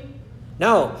abandon you?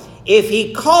 No. If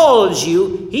He calls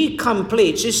you, He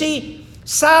completes. You see,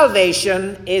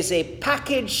 salvation is a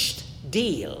packaged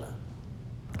deal.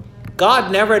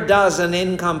 God never does an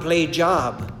incomplete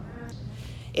job.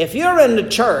 If you're in the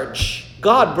church,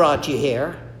 God brought you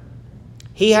here.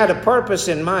 He had a purpose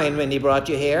in mind when he brought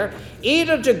you here,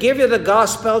 either to give you the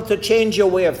gospel to change your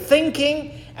way of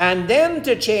thinking and then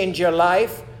to change your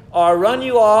life, or run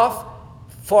you off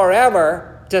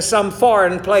forever to some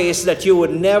foreign place that you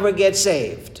would never get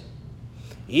saved.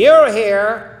 You're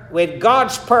here with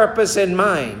God's purpose in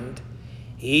mind.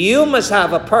 You must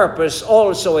have a purpose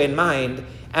also in mind,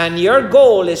 and your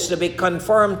goal is to be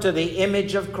conformed to the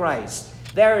image of Christ.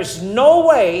 There is no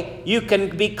way you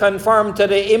can be conformed to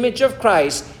the image of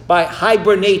Christ by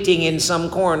hibernating in some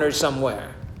corner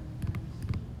somewhere.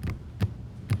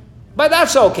 But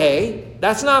that's okay.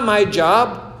 That's not my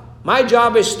job. My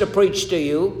job is to preach to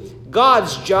you.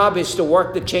 God's job is to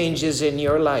work the changes in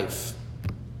your life.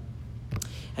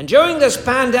 And during this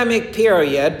pandemic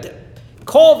period,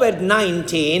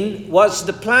 COVID-19 was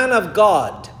the plan of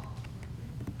God.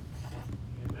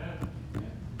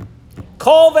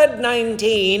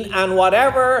 COVID-19 and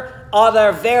whatever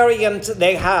other variant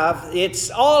they have,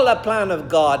 it's all a plan of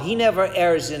God. He never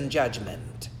errs in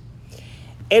judgment.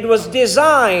 It was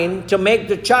designed to make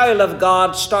the child of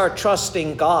God start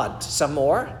trusting God some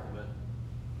more.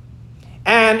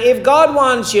 And if God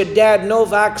wants you dead, no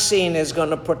vaccine is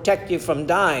going to protect you from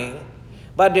dying.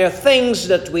 But there are things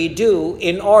that we do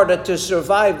in order to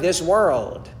survive this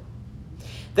world.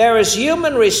 There is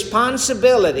human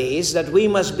responsibilities that we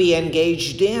must be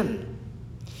engaged in.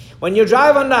 When you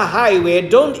drive on the highway,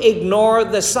 don't ignore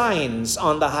the signs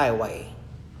on the highway.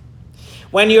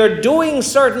 When you're doing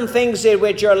certain things in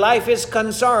which your life is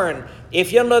concerned,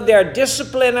 if you know there are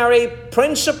disciplinary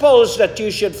principles that you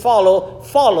should follow,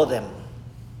 follow them.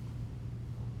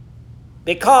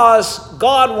 Because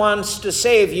God wants to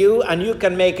save you, and you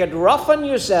can make it rough on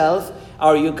yourself,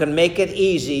 or you can make it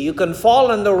easy. You can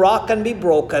fall on the rock and be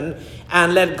broken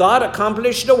and let God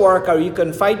accomplish the work, or you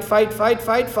can fight,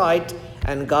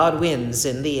 and God wins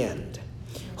in the end.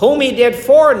 Whom he did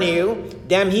foreknew,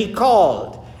 them he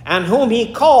called. And whom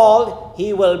he called,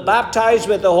 he will baptize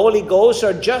with the Holy Ghost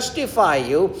or justify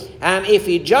you. And if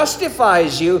he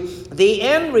justifies you, the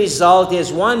end result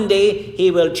is one day he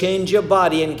will change your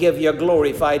body and give you a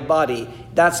glorified body.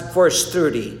 That's verse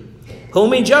 30.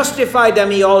 Whom he justified, them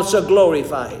he also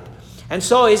glorified. And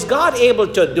so is God able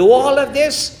to do all of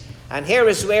this? And here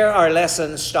is where our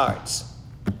lesson starts.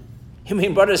 You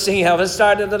mean, Brother Singh, you haven't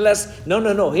started the lesson?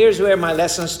 No. Here's where my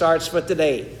lesson starts for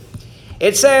today.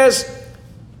 It says,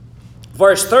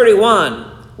 verse 31,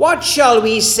 what shall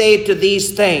we say to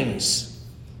these things?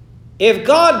 If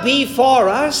God be for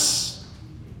us,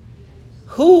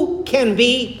 who can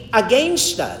be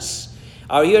against us?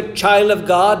 Are you a child of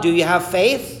God? Do you have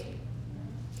faith?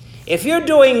 If you're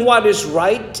doing what is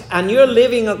right and you're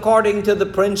living according to the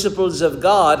principles of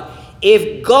God,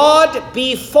 if God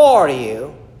be for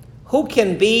you, who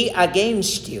can be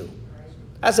against you?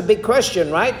 That's a big question,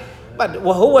 right? But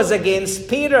who was against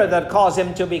Peter that caused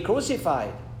him to be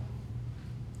crucified?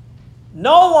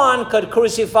 No one could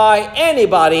crucify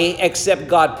anybody except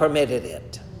God permitted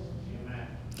it. Amen.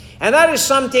 And that is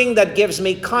something that gives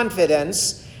me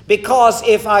confidence, because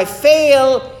if I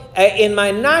fail in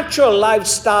my natural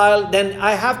lifestyle, then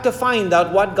I have to find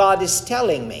out what God is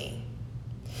telling me.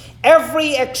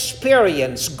 Every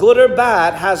experience, good or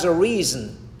bad, has a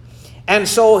reason. And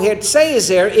so it says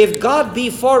there, if God be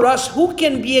for us, who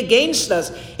can be against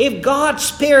us? If God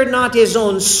spared not his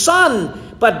own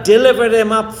son, but delivered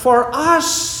him up for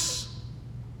us.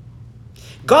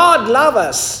 God loved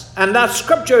us, and that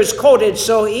scripture is quoted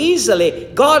so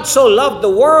easily. God so loved the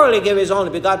world, he gave his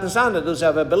only begotten son, that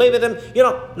whosoever believeth him,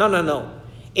 no.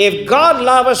 If God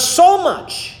loved us so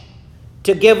much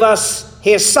to give us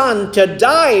his son to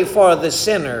die for the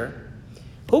sinner,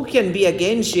 who can be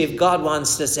against you if God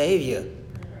wants to save you?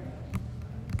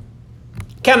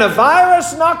 Can a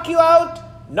virus knock you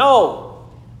out? No.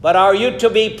 But are you to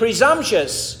be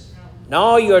presumptuous?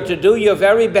 No, you're to do your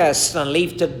very best and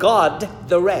leave to God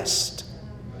the rest.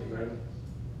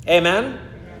 Amen?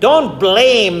 Don't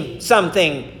blame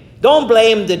something. Don't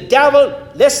blame the devil.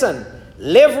 Listen,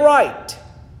 live right.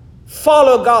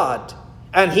 Follow God,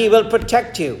 and he will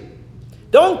protect you.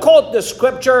 Don't quote the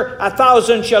scripture,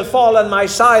 1,000 shall fall on my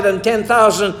side and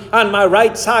 10,000 on my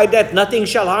right side, that nothing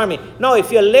shall harm me. No,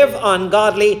 if you live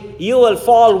ungodly, you will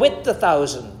fall with the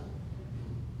 1,000.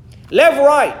 Live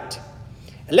right.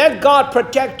 Let God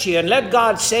protect you and let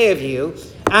God save you.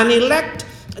 An elect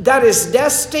that is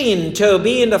destined to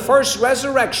be in the first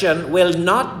resurrection will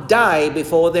not die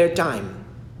before their time.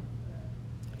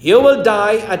 You will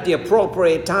die at the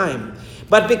appropriate time.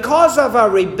 But because of our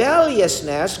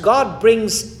rebelliousness, God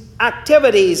brings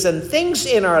activities and things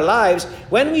in our lives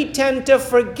when we tend to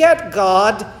forget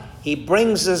God He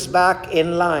brings us back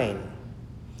in line.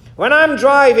 When I'm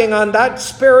driving on that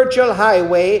spiritual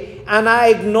highway and I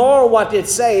ignore what it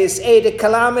says, 80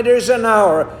 kilometers an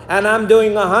hour, and I'm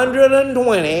doing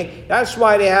 120, that's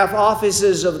why they have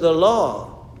officers of the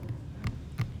law.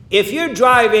 If you're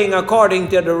driving according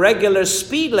to the regular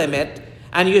speed limit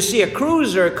and you see a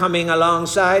cruiser coming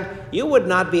alongside, you would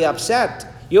not be upset.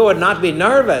 You would not be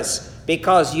nervous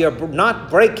because you're not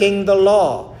breaking the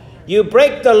law. You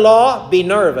break the law, be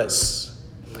nervous.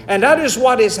 And that is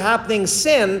what is happening.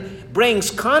 Sin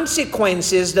brings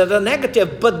consequences that are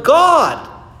negative. But God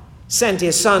sent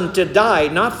his Son to die,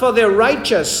 not for the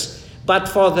righteous, but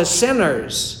for the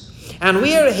sinners. And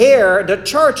we are here, the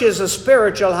church is a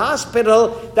spiritual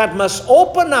hospital that must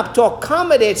open up to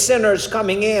accommodate sinners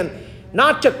coming in,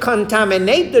 not to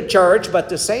contaminate the church, but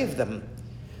to save them.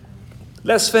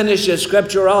 Let's finish the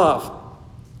scripture off.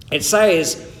 It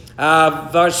says,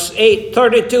 verse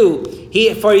 32,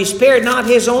 For he spared not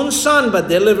his own Son, but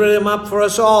delivered him up for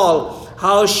us all.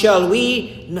 How shall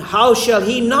he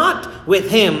not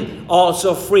with him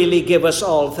also freely give us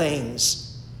all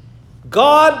things?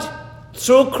 God,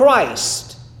 through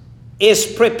Christ, is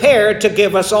prepared to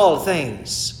give us all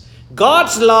things.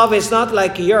 God's love is not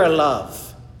like your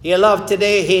love. You love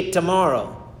today, hate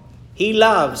tomorrow. He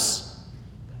loves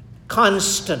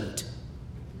constant.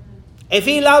 If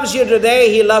he loves you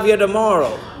today, he'll love you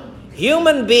tomorrow.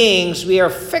 Human beings, we are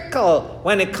fickle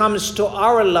when it comes to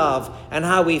our love and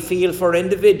how we feel for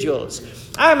individuals.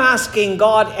 I'm asking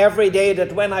God every day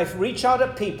that when I reach out to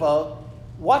people,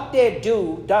 what they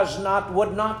do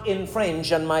would not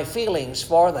infringe on my feelings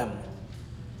for them.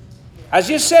 As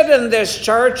you sit in this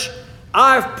church,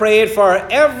 I've prayed for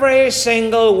every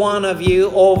single one of you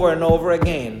over and over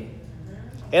again.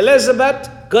 Elizabeth,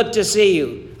 good to see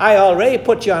you. I already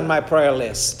put you on my prayer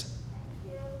list.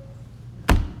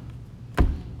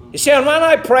 You see, and when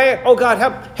I pray, oh God,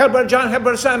 help Brother John, help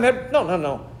Brother Sam, help.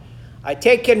 No. I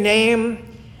take your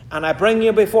name and I bring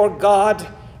you before God,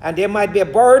 and there might be a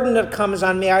burden that comes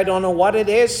on me. I don't know what it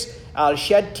is. I'll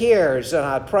shed tears and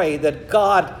I'll pray that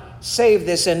God save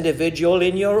this individual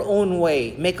in your own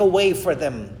way. Make a way for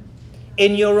them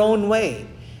in your own way.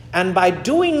 And by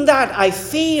doing that, I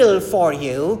feel for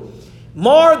you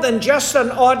more than just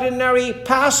an ordinary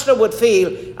pastor would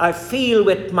feel. I feel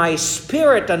with my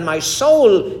spirit, and my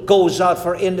soul goes out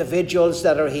for individuals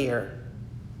that are here.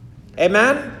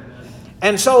 Amen?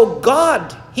 And so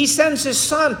God, he sends his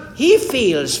Son. He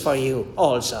feels for you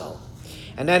also.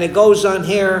 And then it goes on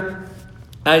here.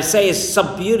 I say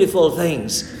some beautiful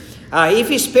things. If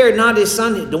he spared not his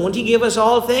Son, don't he give us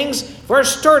all things?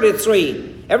 Verse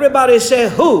 33. Everybody say,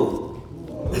 who?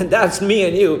 That's me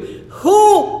and you.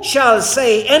 Who shall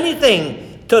say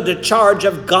anything to the charge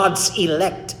of God's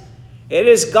elect? It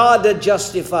is God that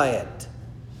justifieth.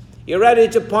 You ready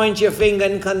to point your finger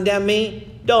and condemn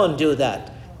me? Don't do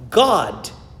that. God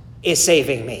is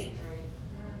saving me.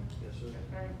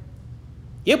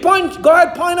 You point, go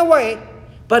ahead, point away.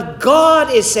 But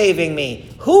God is saving me.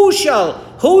 Who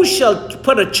shall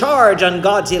put a charge on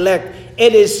God's elect?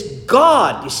 It is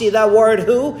God. You see that word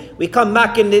who? We come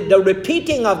back in the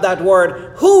repeating of that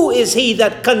word. Who is he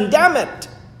that condemneth?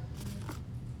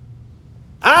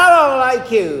 I don't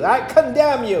like you. I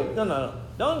condemn you. No.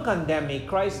 Don't condemn me.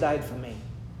 Christ died for me.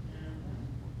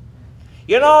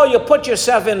 You know, you put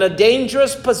yourself in a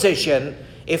dangerous position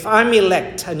if I'm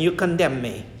elect and you condemn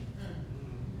me.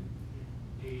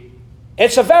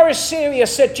 It's a very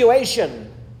serious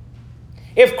situation.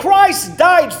 If Christ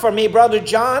died for me, Brother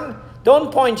John,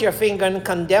 don't point your finger and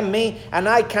condemn me, and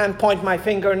I can't point my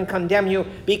finger and condemn you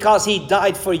because he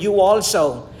died for you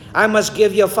also. I must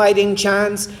give you a fighting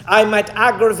chance. I might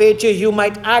aggravate you. You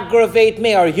might aggravate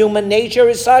me. Our human nature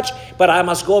is such, but I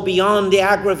must go beyond the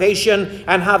aggravation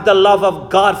and have the love of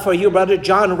God for you, Brother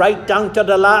John, right down to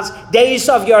the last days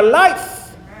of your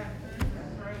life.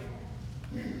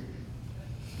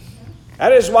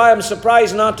 That is why I'm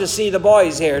surprised not to see the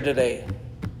boys here today.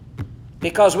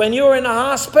 Because when you were in a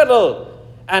hospital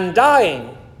and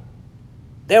dying,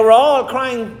 they were all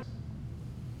crying.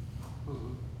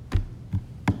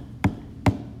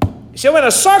 You see, when a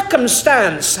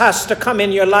circumstance has to come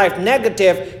in your life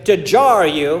negative to jar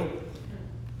you,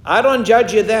 I don't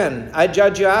judge you then. I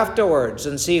judge you afterwards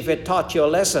and see if it taught you a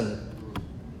lesson.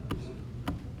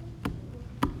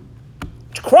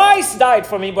 Christ died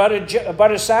for me,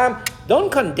 Brother Sam.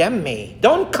 Don't condemn me.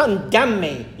 Don't condemn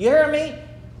me. You hear me?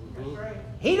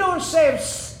 He don't save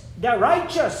the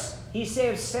righteous. He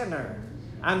saves sinner.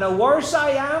 And the worse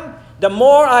I am, the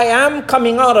more I am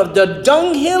coming out of the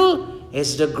dunghill,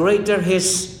 is the greater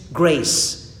his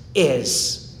grace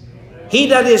is. He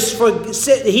that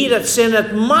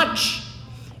sinneth much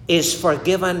is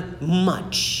forgiven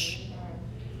much.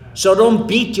 So don't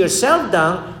beat yourself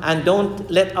down and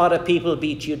don't let other people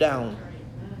beat you down.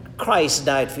 Christ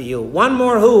died for you. One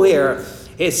more who here.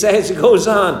 It says, it goes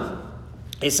on.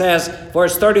 It says,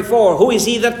 verse 34, who is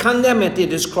he that condemneth?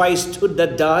 It is Christ who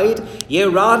that died, yea,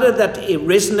 rather that he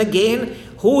risen again,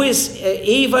 who is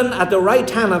even at the right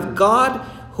hand of God,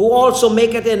 who also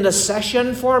maketh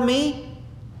intercession for me.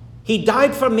 He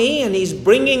died for me, and he's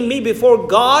bringing me before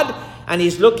God, and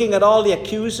he's looking at all the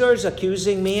accusers,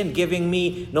 accusing me and giving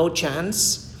me no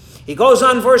chance. He goes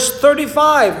on, verse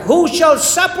 35, who shall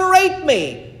separate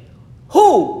me?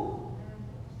 Who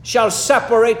shall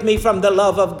separate me from the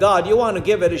love of God? You want to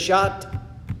give it a shot?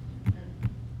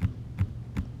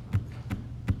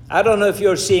 I don't know if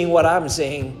you're seeing what I'm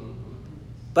seeing,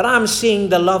 but I'm seeing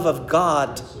the love of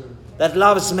God that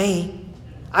loves me.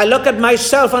 I look at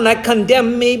myself and I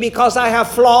condemn me because I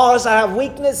have flaws, I have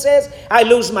weaknesses, I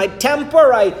lose my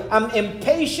temper, I am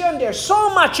impatient. There's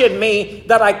so much in me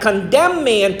that I condemn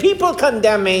me and people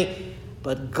condemn me.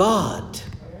 But God,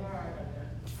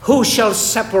 who shall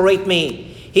separate me?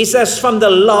 He says, from the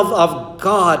love of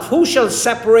God. Who shall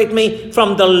separate me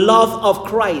from the love of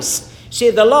Christ? See,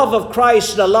 the love of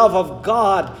Christ, the love of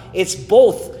God, it's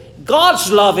both. God's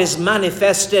love is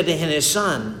manifested in his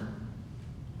Son.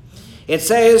 It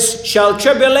says, shall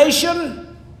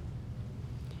tribulation?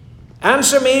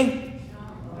 Answer me.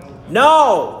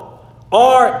 No.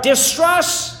 Or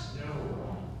distress?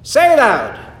 Say it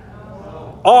loud.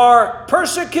 Or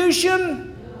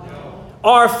persecution?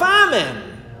 Or famine?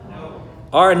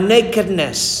 Or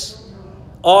nakedness?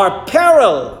 Or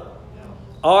peril?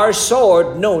 Or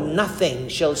sword? No, nothing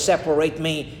shall separate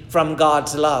me from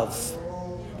God's love.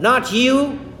 Not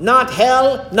you, not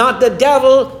hell, not the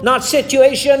devil, not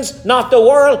situations, not the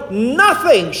world.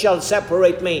 Nothing shall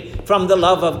separate me from the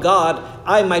love of God.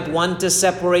 I might want to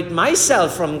separate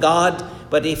myself from God,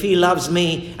 but if he loves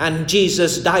me and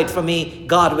Jesus died for me,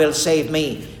 God will save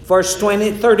me. Verse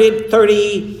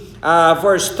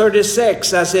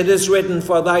 36, as it is written,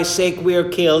 for thy sake we are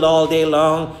killed all day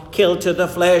long, killed to the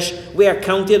flesh. We are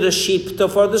counted as sheep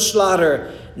for the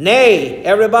slaughter. Nay,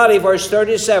 everybody, verse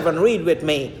 37, read with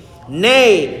me.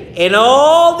 Nay, in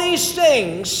all these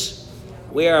things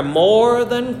we are more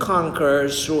than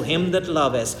conquerors through him that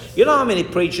loved us. You know how many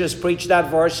preachers preach that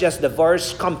verse, just the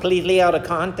verse completely out of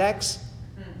context?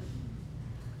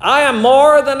 I am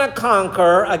more than a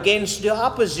conqueror against the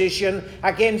opposition,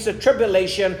 against the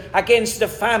tribulation, against the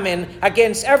famine,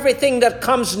 against everything that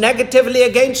comes negatively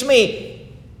against me.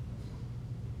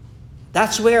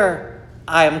 That's where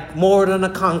I am more than a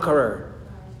conqueror.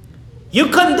 You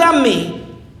condemn me,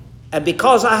 and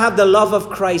because I have the love of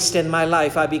Christ in my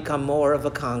life, I become more of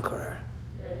a conqueror.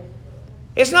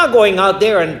 It's not going out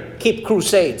there and keep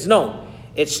crusades. No.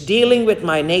 It's dealing with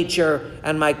my nature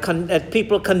and my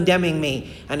people condemning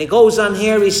me. And he goes on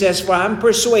here, he says, for I'm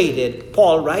persuaded,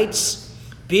 Paul writes,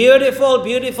 beautiful,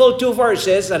 beautiful 2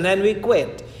 verses, and then we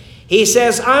quit. He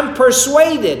says, I'm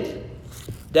persuaded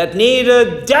that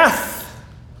neither death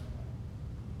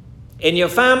in your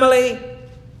family,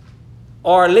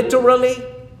 or literally,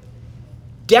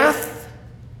 death,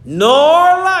 nor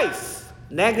life,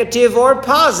 negative or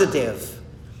positive,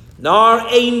 nor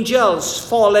angels,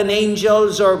 fallen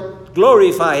angels or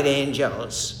glorified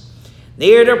angels,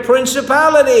 neither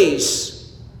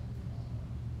principalities,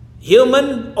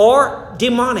 human or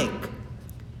demonic,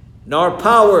 nor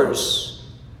powers,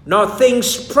 nor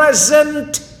things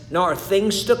present, nor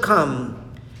things to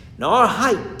come, nor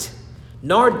height,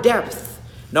 nor depth,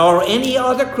 nor any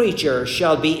other creature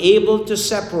shall be able to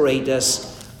separate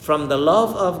us from the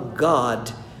love of God,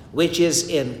 which is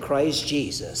in Christ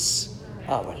Jesus,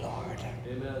 our Lord.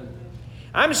 Amen.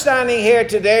 I'm standing here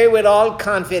today with all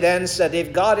confidence that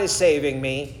if God is saving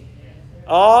me,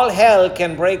 all hell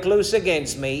can break loose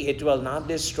against me. It will not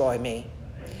destroy me.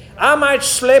 I might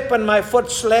slip and my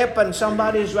foot slip and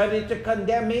somebody's ready to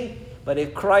condemn me, but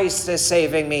if Christ is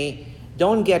saving me,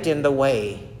 don't get in the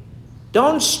way.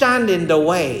 Don't stand in the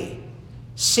way.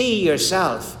 See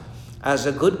yourself as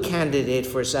a good candidate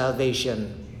for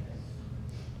salvation.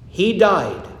 He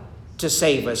died to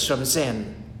save us from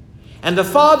sin. And the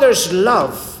Father's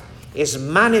love is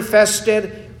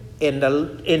manifested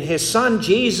in his Son,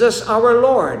 Jesus our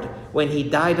Lord, when he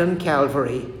died on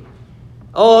Calvary.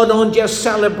 Oh, don't just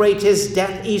celebrate his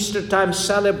death Easter time.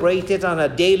 Celebrate it on a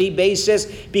daily basis,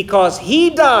 because he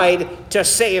died to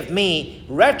save me.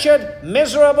 Wretched,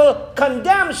 miserable,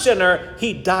 condemned sinner,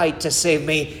 he died to save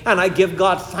me. And I give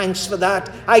God thanks for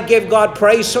that. I give God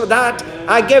praise for that.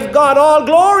 I give God all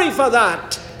glory for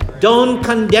that. Don't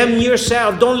condemn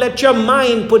yourself. Don't let your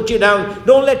mind put you down.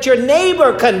 Don't let your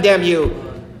neighbor condemn you.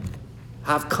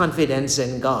 Have confidence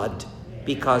in God,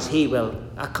 because He will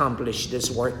accomplish this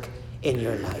work in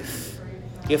your life.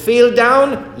 You feel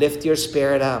down? Lift your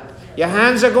spirit up. Your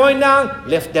hands are going down?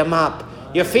 Lift them up.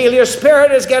 You feel your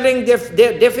spirit is getting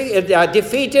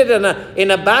defeated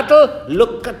in a battle?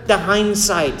 Look at the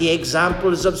hindsight, the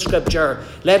examples of Scripture.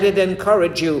 Let it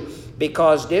encourage you,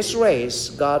 because this race,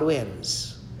 God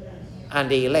wins, and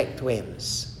the elect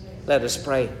wins. Let us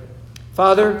pray.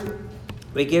 Father,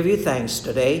 we give you thanks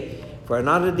today for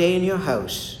another day in your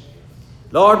house.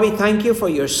 Lord, we thank you for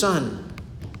your Son.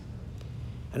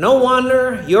 And no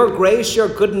wonder your grace, your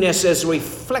goodness is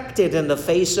reflected in the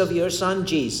face of your Son,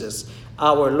 Jesus,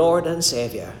 our Lord and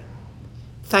Savior.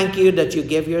 Thank you that you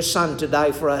give your Son to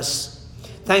die for us.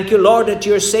 Thank you, Lord, that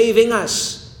you're saving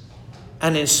us.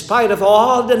 And in spite of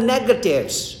all the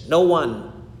negatives, no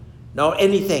one, nor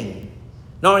anything,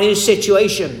 nor any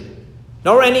situation,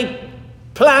 nor any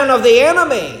plan of the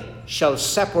enemy shall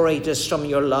separate us from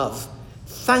your love.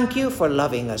 Thank you for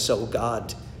loving us, O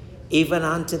God, even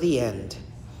unto the end.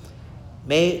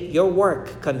 May your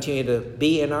work continue to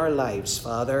be in our lives,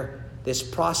 Father, this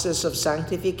process of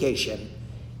sanctification,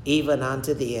 even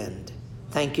unto the end.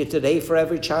 Thank you today for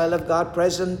every child of God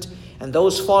present and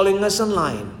those following us in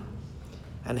line.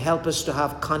 And help us to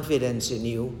have confidence in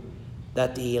you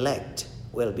that the elect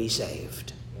will be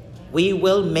saved. We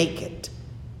will make it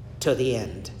to the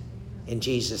end. In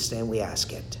Jesus' name we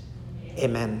ask it.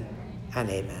 Amen and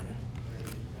amen.